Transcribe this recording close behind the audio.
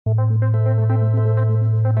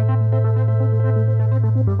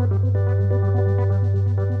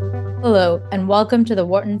Hello, and welcome to the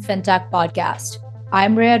Wharton FinTech Podcast.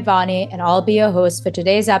 I'm Ray Advani, and I'll be your host for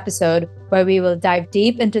today's episode, where we will dive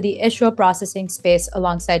deep into the issuer processing space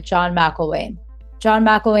alongside John MacIlwaine. John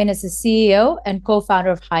MacIlwaine is the CEO and co-founder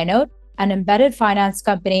of Highnote, an embedded finance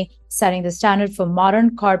company setting the standard for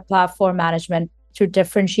modern card platform management through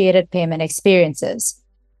differentiated payment experiences.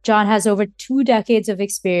 John has over 2 decades of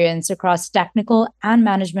experience across technical and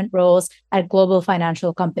management roles at global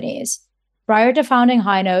financial companies. Prior to founding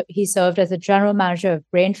Highnote, he served as the general manager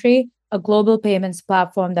of Braintree, a global payments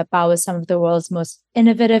platform that powers some of the world's most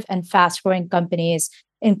innovative and fast-growing companies,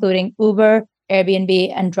 including Uber,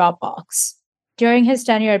 Airbnb, and Dropbox. During his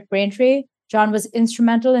tenure at Braintree, John was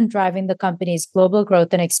instrumental in driving the company's global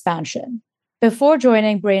growth and expansion. Before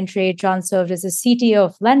joining Braintree, John served as the CTO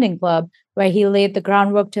of Lending Club, where he laid the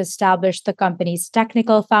groundwork to establish the company's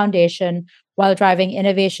technical foundation while driving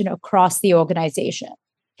innovation across the organization.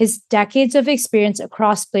 His decades of experience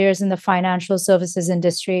across players in the financial services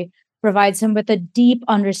industry provides him with a deep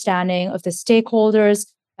understanding of the stakeholders,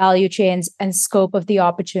 value chains, and scope of the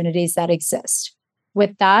opportunities that exist.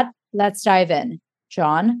 With that, let's dive in.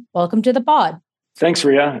 John, welcome to the pod. Thanks,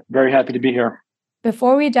 Ria. Very happy to be here.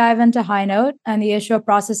 Before we dive into Highnote and the issuer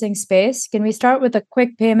processing space, can we start with a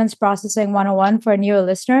quick payments processing 101 for newer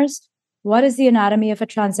listeners? What is the anatomy of a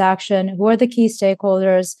transaction? Who are the key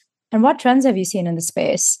stakeholders? And what trends have you seen in the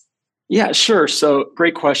space? Yeah, sure. So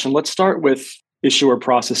great question. Let's start with issuer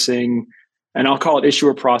processing, and I'll call it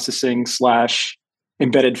issuer processing /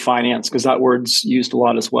 embedded finance because that word's used a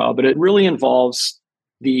lot as well. But it really involves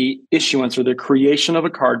the issuance or the creation of a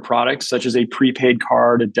card product, such as a prepaid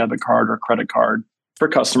card, a debit card, or credit card for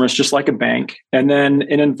customers, just like a bank. And then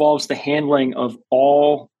it involves the handling of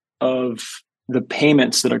all of the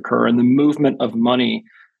payments that occur and the movement of money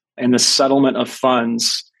and the settlement of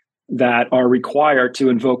funds that are required to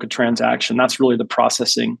invoke a transaction. That's really the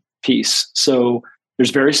processing piece. So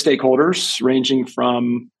there's various stakeholders ranging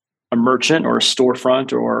from a merchant or a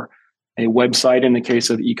storefront or a website in the case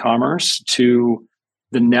of e-commerce to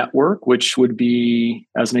the network, which would be,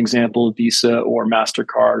 as an example, Visa or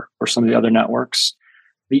MasterCard or some of the other networks.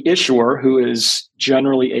 The issuer, who is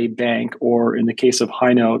generally a bank, or in the case of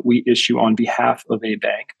Highnote, we issue on behalf of a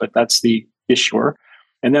bank, but that's the issuer.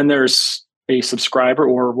 And then there's a subscriber,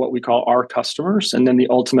 or what we call our customers, and then the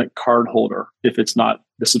ultimate card holder if it's not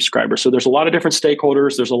the subscriber. So there's a lot of different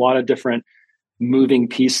stakeholders. There's a lot of different moving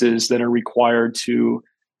pieces that are required to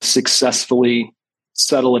successfully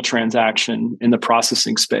settle a transaction in the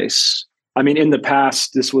processing space. I mean, in the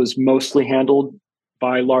past, this was mostly handled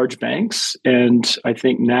by large banks. And I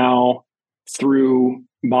think now through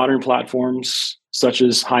modern platforms such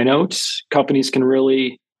as Highnote, companies can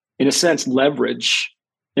really, in a sense, leverage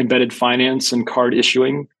embedded finance and card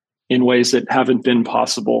issuing in ways that haven't been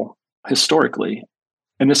possible historically.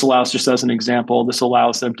 And this allows, just as an example, this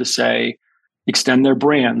allows them to say, extend their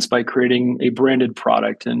brands by creating a branded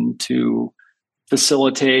product and to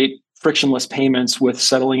facilitate frictionless payments with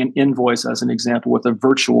settling an invoice, as an example, with a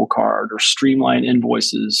virtual card, or streamline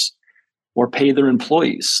invoices, or pay their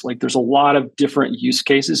employees. Like, there's a lot of different use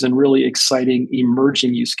cases and really exciting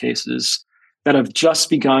emerging use cases that have just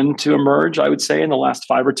begun to emerge, I would say, in the last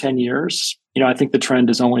 5 or 10 years. I think the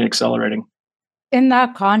trend is only accelerating. In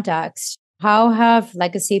that context, how have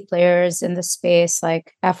legacy players in the space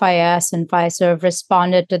like FIS and Fiserv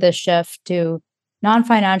responded to the shift to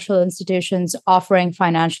non-financial institutions offering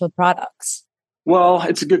financial products? Well,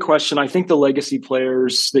 it's a good question. I think the legacy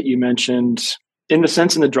players that you mentioned, in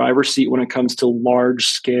the driver's seat when it comes to large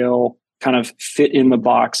scale, kind of fit in the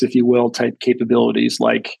box, if you will, type capabilities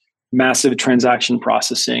like massive transaction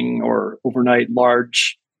processing or overnight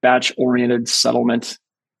large batch-oriented settlement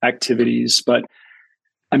activities. But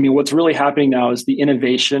I mean, what's really happening now is the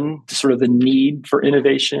innovation, sort of the need for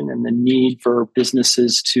innovation and the need for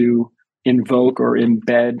businesses to invoke or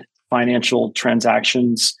embed financial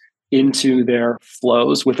transactions into their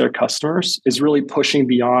flows with their customers is really pushing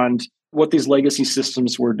beyond what these legacy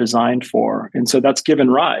systems were designed for. And so that's given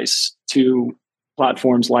rise to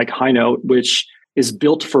platforms like Highnote, which is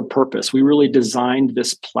built for purpose. We really designed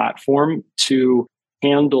this platform to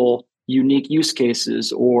handle unique use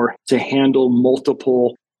cases or to handle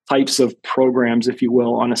multiple types of programs, if you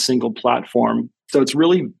will, on a single platform. So it's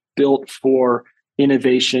really built for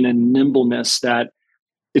innovation and nimbleness that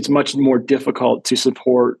it's much more difficult to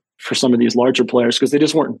support for some of these larger players because they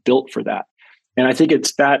just weren't built for that. And I think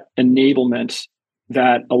it's that enablement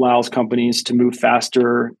that allows companies to move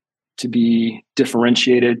faster, to be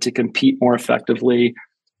differentiated, to compete more effectively,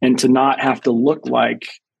 and to not have to look like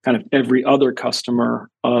kind of every other customer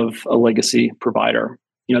of a legacy provider.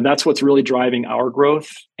 That's what's really driving our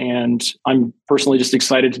growth. And I'm personally just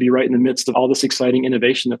excited to be right in the midst of all this exciting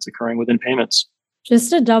innovation that's occurring within payments.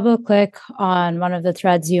 Just to double click on one of the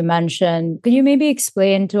threads you mentioned, could you maybe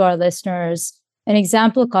explain to our listeners an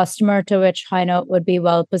example customer to which Highnote would be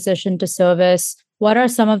well positioned to service? What are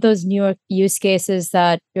some of those newer use cases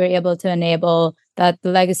that you're able to enable that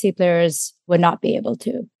the legacy players would not be able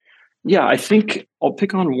to? Yeah, I think I'll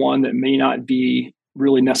pick on one that may not be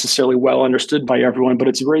really necessarily well understood by everyone, but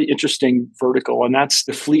it's a very interesting vertical, and that's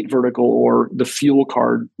the fleet vertical or the fuel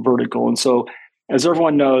card vertical. And so, as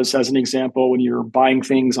everyone knows, as an example, when you're buying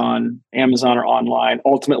things on Amazon or online,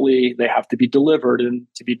 ultimately they have to be delivered. And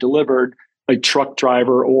to be delivered, a truck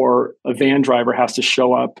driver or a van driver has to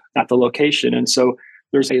show up at the location. And so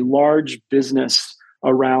there's a large business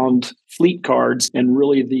around fleet cards and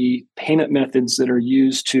really the payment methods that are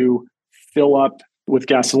used to fill up with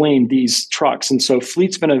gasoline these trucks. And so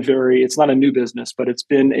fleet's been it's not a new business, but it's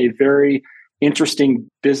been a very interesting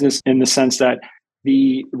business in the sense that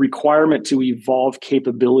the requirement to evolve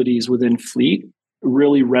capabilities within fleet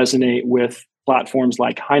really resonate with platforms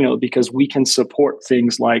like Highnote because we can support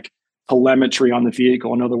things like telemetry on the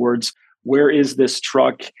vehicle. In other words, where is this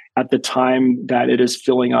truck at the time that it is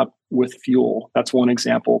filling up with fuel? That's one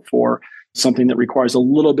example for something that requires a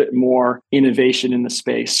little bit more innovation in the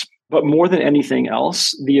space. But more than anything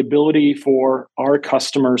else, the ability for our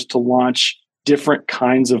customers to launch different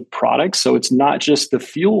kinds of products. So it's not just the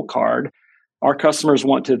fuel card. Our customers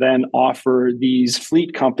want to then offer these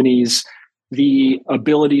fleet companies the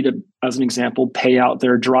ability to, as an example, pay out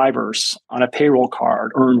their drivers on a payroll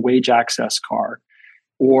card, earned wage access card,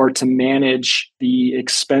 or to manage the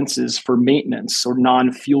expenses for maintenance or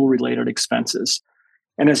non-fuel related expenses.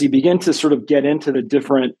 And as you begin to sort of get into the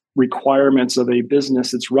different requirements of a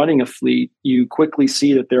business that's running a fleet, you quickly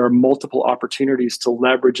see that there are multiple opportunities to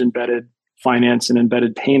leverage embedded finance and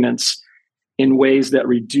embedded payments in ways that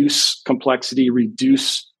reduce complexity,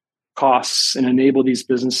 reduce costs, and enable these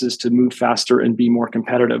businesses to move faster and be more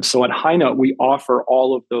competitive. So at Highnote, we offer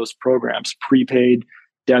all of those programs: prepaid,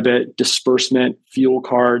 debit, disbursement, fuel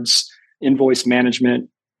cards, invoice management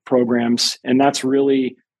programs. And that's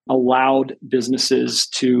really allowed businesses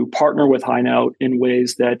to partner with Highnote in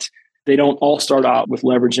ways that they don't all start out with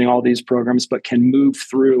leveraging all these programs, but can move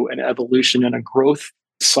through an evolution and a growth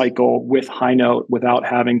cycle with Highnote without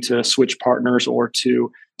having to switch partners or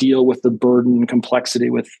to deal with the burden and complexity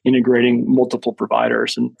with integrating multiple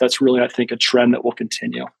providers. And that's really, I think, a trend that will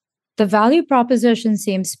continue. The value proposition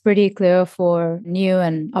seems pretty clear for new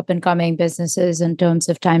and up and coming businesses in terms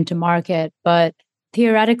of time to market. But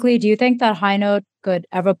theoretically, do you think that Highnote could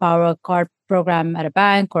ever power a card program at a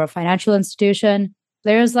bank or a financial institution?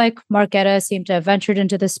 Players like Marqeta seem to have ventured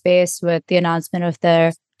into the space with the announcement of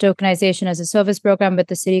their tokenization as a service program with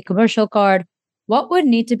the Citi commercial card. What would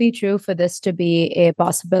need to be true for this to be a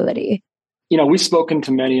possibility? We've spoken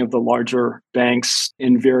to many of the larger banks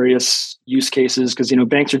in various use cases because,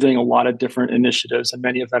 banks are doing a lot of different initiatives and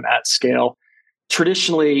many of them at scale.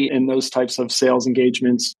 Traditionally, in those types of sales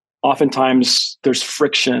engagements, oftentimes there's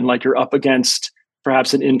friction, like you're up against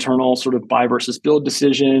perhaps an internal sort of buy versus build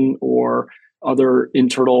decision or other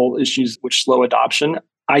internal issues which slow adoption.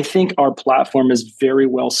 I think our platform is very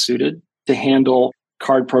well suited to handle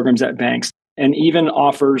card programs at banks and even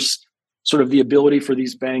offers sort of the ability for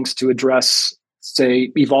these banks to address,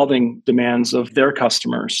 say, evolving demands of their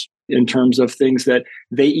customers in terms of things that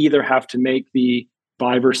they either have to make the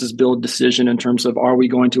buy versus build decision in terms of, are we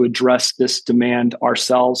going to address this demand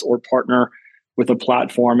ourselves or partner with a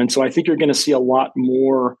platform? And so I think you're going to see a lot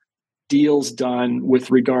more deals done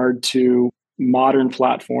with regard to modern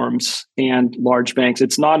platforms and large banks.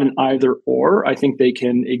 It's not an either or. I think they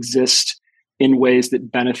can exist in ways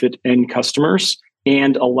that benefit end customers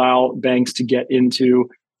and allow banks to get into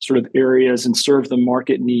sort of areas and serve the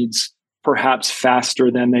market needs perhaps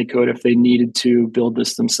faster than they could if they needed to build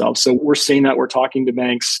this themselves. So we're seeing that. We're talking to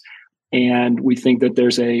banks, and we think that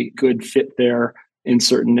there's a good fit there in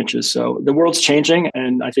certain niches. So the world's changing,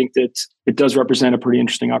 and I think that it does represent a pretty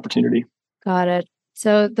interesting opportunity. Got it.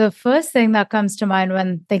 So the first thing that comes to mind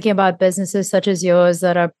when thinking about businesses such as yours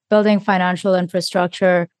that are building financial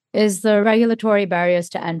infrastructure is the regulatory barriers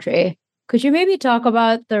to entry. Could you maybe talk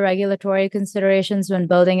about the regulatory considerations when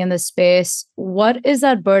building in this space? What is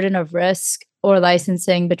that burden of risk or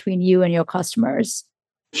licensing between you and your customers?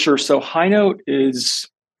 Sure. So Highnote is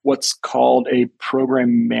what's called a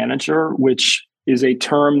program manager, which is a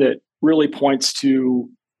term that really points to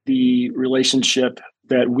the relationship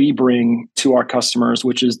that we bring to our customers,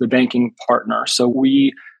 which is the banking partner. So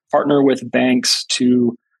we partner with banks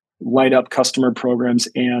to light up customer programs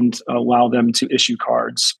and allow them to issue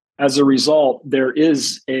cards. as a result, there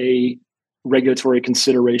is a regulatory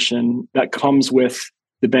consideration that comes with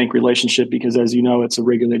the bank relationship because, as you know, it's a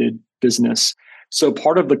regulated business. So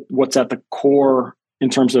part of what's at the core in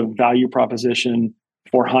terms of value proposition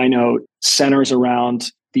for Highnote centers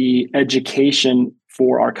around the education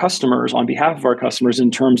for our customers on behalf of our customers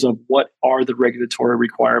in terms of what are the regulatory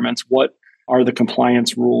requirements, what are the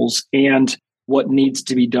compliance rules, and what needs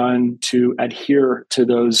to be done to adhere to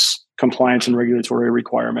those compliance and regulatory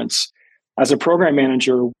requirements. As a program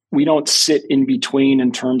manager, we don't sit in between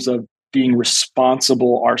in terms of being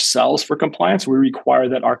responsible ourselves for compliance. We require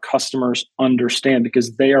that our customers understand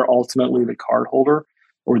because they are ultimately the cardholder,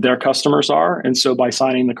 or their customers are. And so by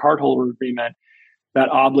signing the cardholder agreement, that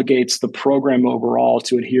obligates the program overall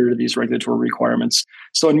to adhere to these regulatory requirements.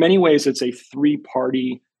 So in many ways, it's a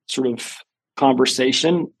three-party sort of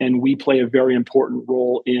conversation, and we play a very important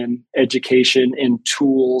role in education, in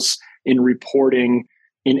tools, in reporting,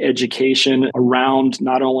 in education around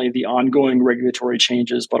not only the ongoing regulatory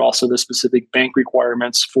changes, but also the specific bank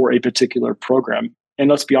requirements for a particular program. And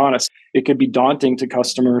let's be honest, it can be daunting to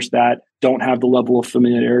customers that don't have the level of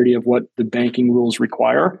familiarity of what the banking rules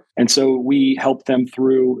require. And so we help them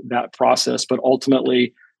through that process, but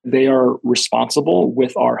ultimately they are responsible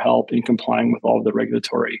with our help in complying with all of the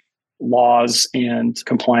regulatory laws and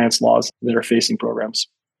compliance laws that are facing programs.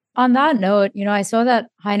 On that note, I saw that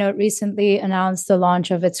Highnote recently announced the launch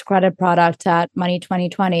of its credit product at Money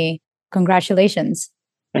 2020. Congratulations.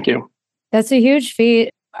 Thank you. That's a huge feat.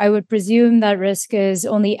 I would presume that risk is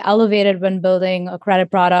only elevated when building a credit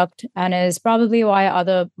product and is probably why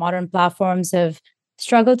other modern platforms have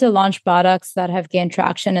struggled to launch products that have gained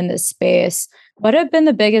traction in this space. What have been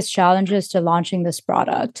the biggest challenges to launching this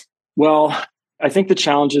product? Well, I think the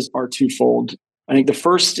challenges are twofold. I think the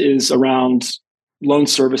first is around loan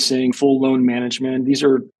servicing, full loan management. These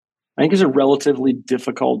are relatively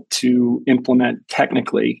difficult to implement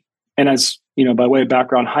technically. And as by way of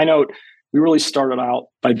background, Highnote, we really started out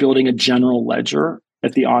by building a general ledger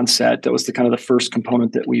at the onset. That was the kind of the first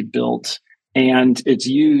component that we built. And it's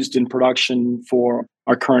used in production for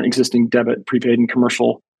our current existing debit, prepaid, and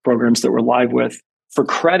commercial programs that we're live with. For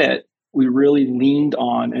credit, we really leaned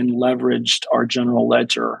on and leveraged our general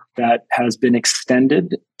ledger that has been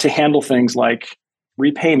extended to handle things like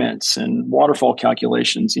repayments and waterfall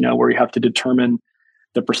calculations, where you have to determine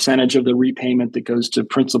the percentage of the repayment that goes to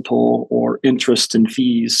principal or interest and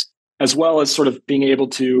fees, as well as sort of being able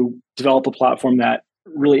to develop a platform that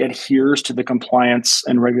really adheres to the compliance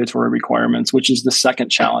and regulatory requirements, which is the second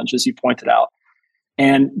challenge, as you pointed out.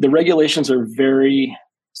 And the regulations are very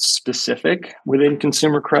specific within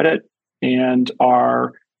consumer credit and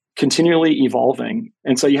are continually evolving.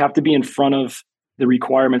 And so you have to be in front of the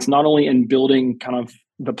requirements, not only in building kind of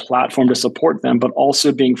the platform to support them, but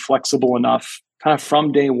also being flexible enough kind of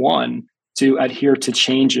from day one to adhere to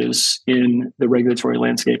changes in the regulatory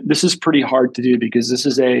landscape. This is pretty hard to do because this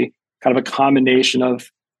is a kind of a combination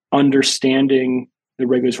of understanding the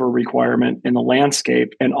regulatory requirement in the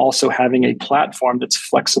landscape and also having a platform that's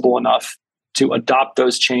flexible enough to adopt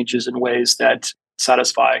those changes in ways that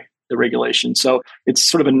satisfy the regulation. So it's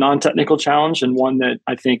sort of a non-technical challenge and one that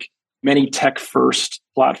I think many tech-first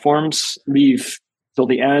platforms leave till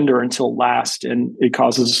the end or until last, and it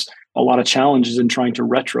causes a lot of challenges in trying to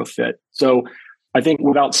retrofit. So I think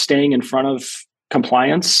without staying in front of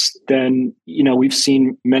compliance, then we've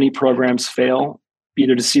seen many programs fail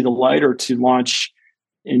either to see the light or to launch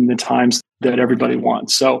in the times that everybody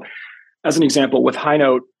wants. So as an example, with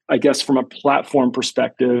Highnote, I guess from a platform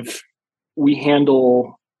perspective, we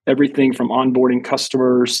handle everything from onboarding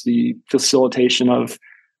customers, the facilitation of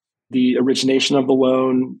the origination of the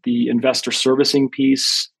loan, the investor servicing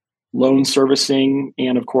piece, loan servicing,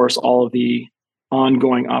 and of course, all of the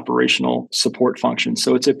ongoing operational support functions.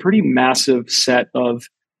 So it's a pretty massive set of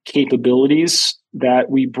capabilities that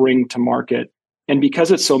we bring to market. And because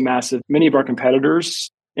it's so massive, many of our competitors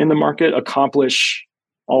in the market accomplish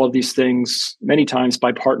all of these things many times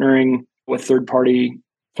by partnering with third-party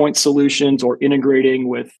point solutions or integrating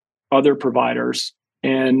with other providers.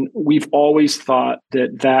 And we've always thought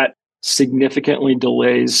that significantly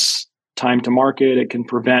delays time to market. It can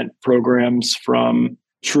prevent programs from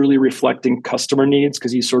truly reflecting customer needs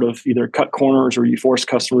because you sort of either cut corners or you force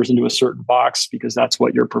customers into a certain box because that's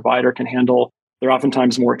what your provider can handle. They're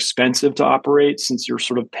oftentimes more expensive to operate since you're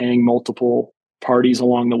sort of paying multiple parties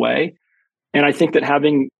along the way. And I think that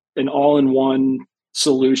having an all-in-one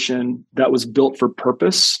solution that was built for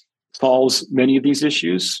purpose solves many of these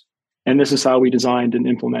issues. And this is how we designed and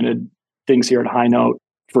implemented things here at Highnote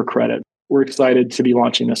for credit. We're excited to be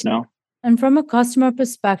launching this now. And from a customer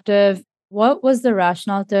perspective, what was the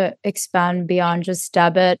rationale to expand beyond just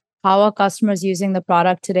debit? how are customers using the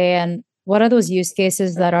product today? And what are those use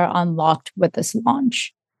cases that are unlocked with this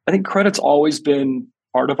launch? I think credit's always been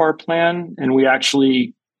part of our plan. And we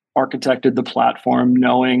actually architected the platform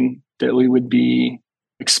knowing that we would be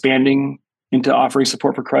expanding into offering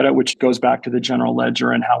support for credit, which goes back to the general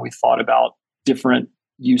ledger and how we thought about different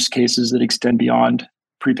use cases that extend beyond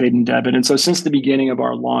prepaid and debit. And so since the beginning of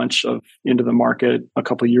our launch of into the market a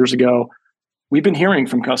couple of years ago, we've been hearing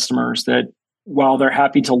from customers that while they're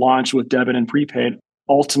happy to launch with debit and prepaid,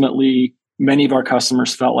 ultimately many of our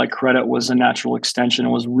customers felt like credit was a natural extension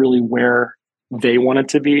and was really where they wanted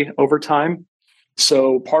to be over time.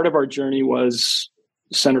 So part of our journey was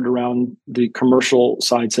centered around the commercial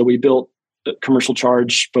side. So we built a commercial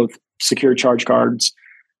charge, both secured charge cards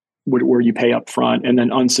where you pay up front, and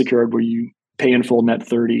then unsecured where you pay in full net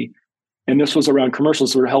 30. And this was around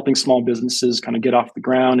commercials. So we're helping small businesses kind of get off the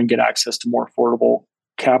ground and get access to more affordable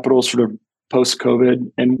capital sort of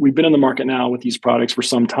post-COVID. And we've been in the market now with these products for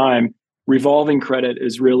some time. Revolving credit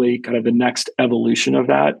is really kind of the next evolution of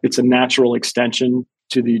that. It's a natural extension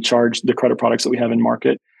to the credit products that we have in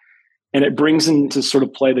market. And it brings into sort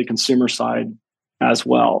of play the consumer side as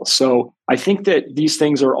well. So I think that these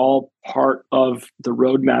things are all part of the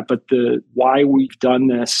roadmap, but the why we've done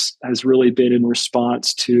this has really been in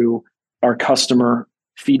response to our customer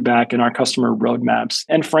feedback and our customer roadmaps.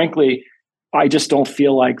 And frankly, I just don't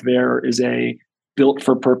feel like there is a built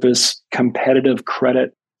for purpose competitive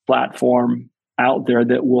credit platform out there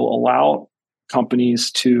that will allow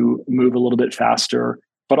companies to move a little bit faster,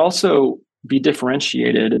 but also be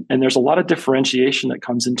differentiated. And there's a lot of differentiation that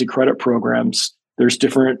comes into credit programs. There's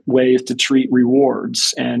different ways to treat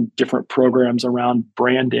rewards and different programs around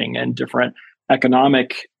branding and different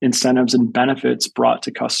economic incentives and benefits brought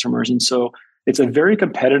to customers. And so it's a very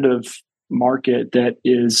competitive market that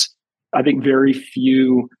is, I think, very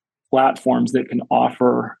few platforms that can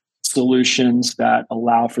offer solutions that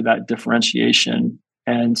allow for that differentiation.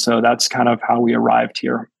 And so that's kind of how we arrived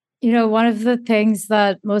here. One of the things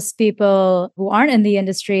that most people who aren't in the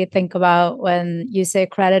industry think about when you say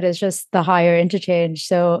credit is just the higher interchange.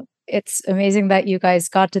 So it's amazing that you guys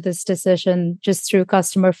got to this decision just through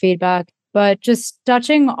customer feedback. But just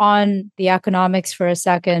touching on the economics for a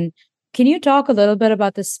second, can you talk a little bit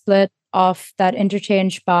about the split of that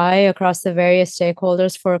interchange pie across the various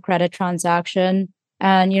stakeholders for a credit transaction?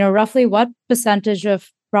 And, roughly what percentage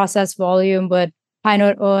of process volume would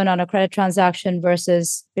Highnote own on a credit transaction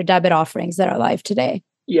versus your debit offerings that are live today?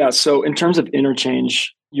 Yeah. So in terms of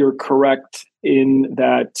interchange, you're correct in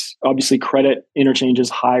that obviously credit interchange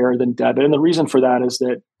is higher than debit. And the reason for that is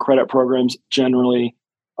that credit programs generally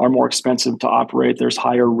are more expensive to operate. There's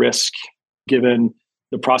higher risk given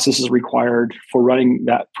the processes required for running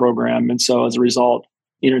that program. And so as a result,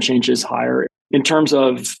 interchange is higher. In terms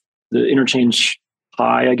of the interchange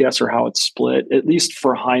pie, I guess, or how it's split, at least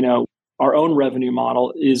for Highnote, our own revenue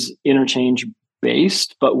model is interchange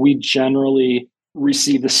based, but we generally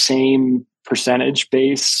receive the same percentage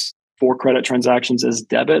base for credit transactions as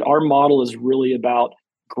debit. Our model is really about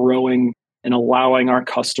growing and allowing our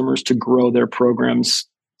customers to grow their programs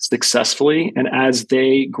successfully. And as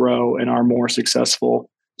they grow and are more successful,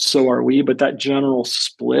 so are we. But that general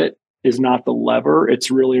split is not the lever.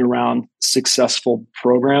 It's really around successful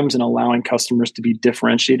programs and allowing customers to be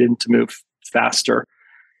differentiated and to move faster.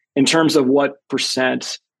 In terms of what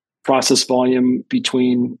percent process volume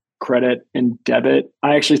between credit and debit,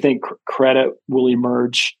 I actually think credit will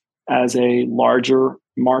emerge as a larger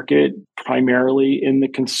market, primarily in the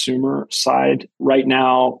consumer side. Right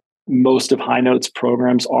now, most of Highnote's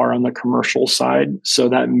programs are on the commercial side. So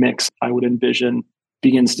that mix, I would envision,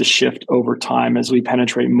 begins to shift over time as we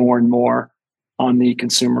penetrate more and more on the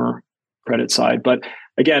consumer credit side. But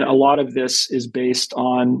again, a lot of this is based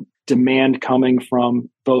on demand coming from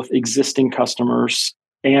both existing customers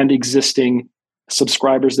and existing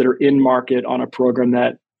subscribers that are in market on a program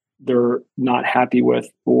that they're not happy with,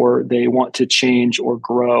 or they want to change or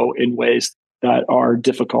grow in ways that are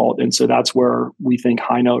difficult. And so that's where we think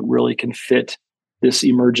Highnote really can fit this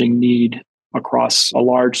emerging need across a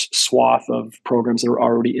large swath of programs that are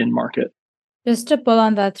already in market. Just to pull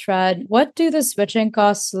on that thread, what do the switching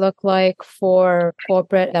costs look like for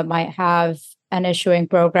corporate that might have an issuing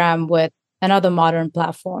program with another modern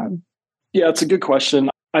platform? Yeah, it's a good question.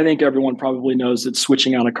 I think everyone probably knows that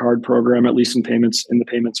switching out a card program, at least in the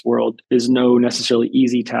payments world, is no necessarily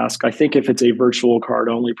easy task. I think if it's a virtual card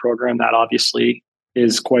only program, that obviously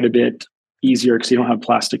is quite a bit easier because you don't have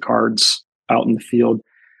plastic cards out in the field.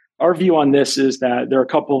 Our view on this is that there are a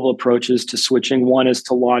couple of approaches to switching. One is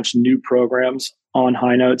to launch new programs on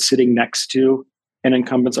Highnote sitting next to an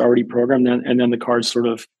incumbent's already programmed, and then the cards sort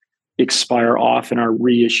of expire off and are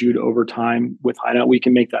reissued over time with Highnote. We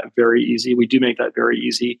can make that very easy. We do make that very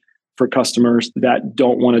easy for customers that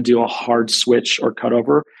don't want to do a hard switch or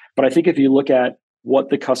cutover. But I think if you look at what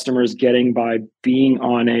the customer is getting by being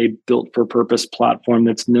on a built for purpose platform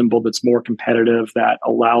that's nimble, that's more competitive, that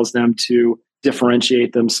allows them to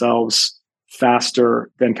differentiate themselves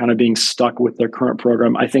faster than kind of being stuck with their current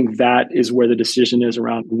program, I think that is where the decision is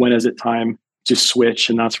around when is it time to switch.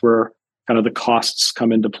 And that's where kind of the costs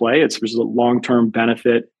come into play. There's a long-term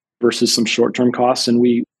benefit versus some short-term costs. And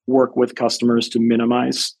we work with customers to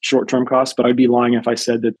minimize short-term costs, but I'd be lying if I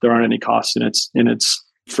said that there aren't any costs and it's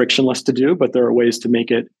frictionless to do, but there are ways to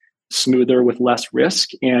make it smoother with less risk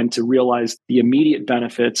and to realize the immediate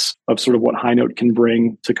benefits of sort of what Highnote can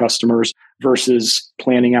bring to customers versus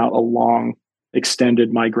planning out a long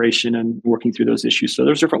extended migration and working through those issues. So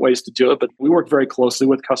there's different ways to do it, but we work very closely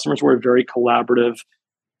with customers. We're a very collaborative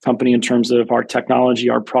company in terms of our technology,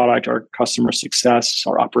 our product, our customer success,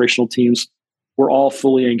 our operational teams. We're all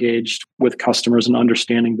fully engaged with customers and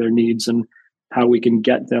understanding their needs and how we can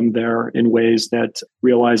get them there in ways that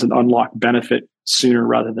realize and unlock benefit sooner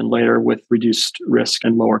rather than later with reduced risk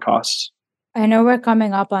and lower costs. I know we're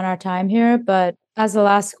coming up on our time here, but as the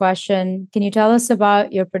last question, can you tell us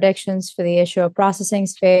about your predictions for the issuer processing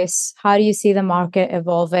space? How do you see the market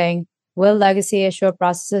evolving? Will legacy issuer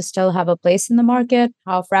processes still have a place in the market?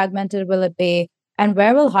 How fragmented will it be? And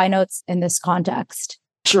where will Highnote in this context?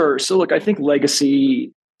 Sure. So look, I think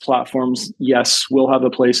legacy platforms, yes, will have a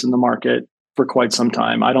place in the market for quite some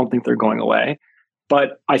time. I don't think they're going away.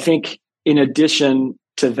 But I think in addition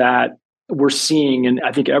to that, we're seeing, and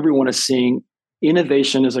I think everyone is seeing,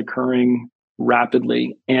 innovation is occurring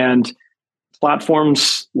rapidly. And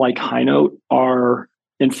platforms like Highnote are,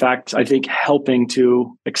 in fact, I think, helping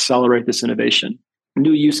to accelerate this innovation.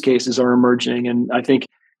 New use cases are emerging. And I think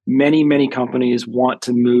many, many companies want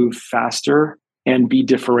to move faster and be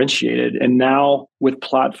differentiated. And now with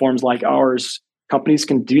platforms like ours, companies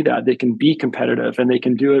can do that. They can be competitive and they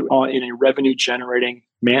can do it in a revenue generating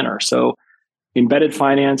manner. So embedded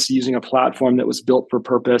finance using a platform that was built for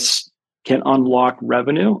purpose can unlock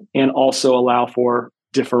revenue and also allow for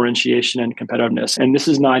differentiation and competitiveness. And this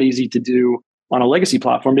is not easy to do on a legacy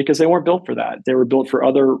platform because they weren't built for that. They were built for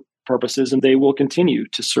other purposes and they will continue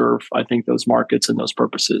to serve, I think, those markets and those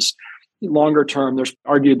purposes. Longer term, there's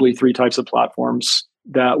arguably three types of platforms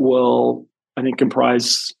that will, I think,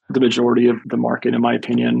 comprise the majority of the market, in my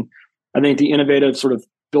opinion. I think the innovative sort of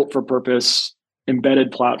built for purpose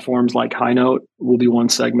embedded platforms like Highnote will be one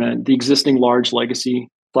segment. The existing large legacy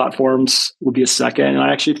platforms will be a second. And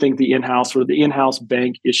I actually think the in-house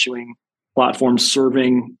bank issuing platforms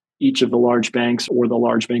serving each of the large banks or the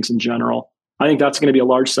large banks in general, I think that's going to be a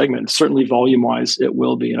large segment. Certainly volume-wise, it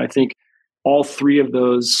will be. And I think all three of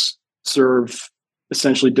those serve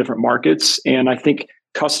essentially different markets. And I think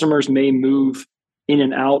customers may move in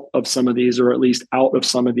and out of some of these, or at least out of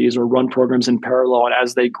some of these, or run programs in parallel. And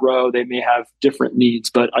as they grow, they may have different needs.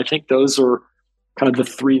 But I think those are kind of the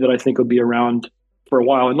three that I think will be around for a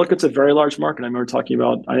while. And look, it's a very large market. I remember talking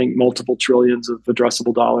about, I think, multiple trillions of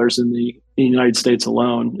addressable dollars in the United States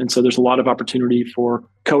alone. And so there's a lot of opportunity for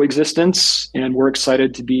coexistence. And we're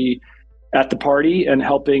excited to be at the party and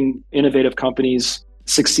helping innovative companies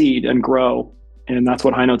succeed and grow. And that's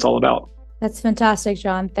what Highnote's all about. That's fantastic,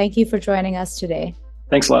 John. Thank you for joining us today.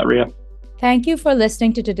 Thanks a lot, Ria. Thank you for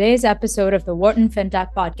listening to today's episode of the Wharton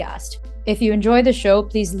FinTech Podcast. If you enjoy the show,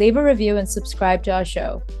 please leave a review and subscribe to our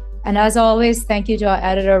show. And as always, thank you to our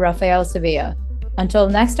editor, Rafael Sevilla. Until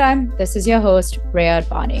next time, this is your host, Ria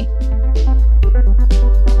Advani.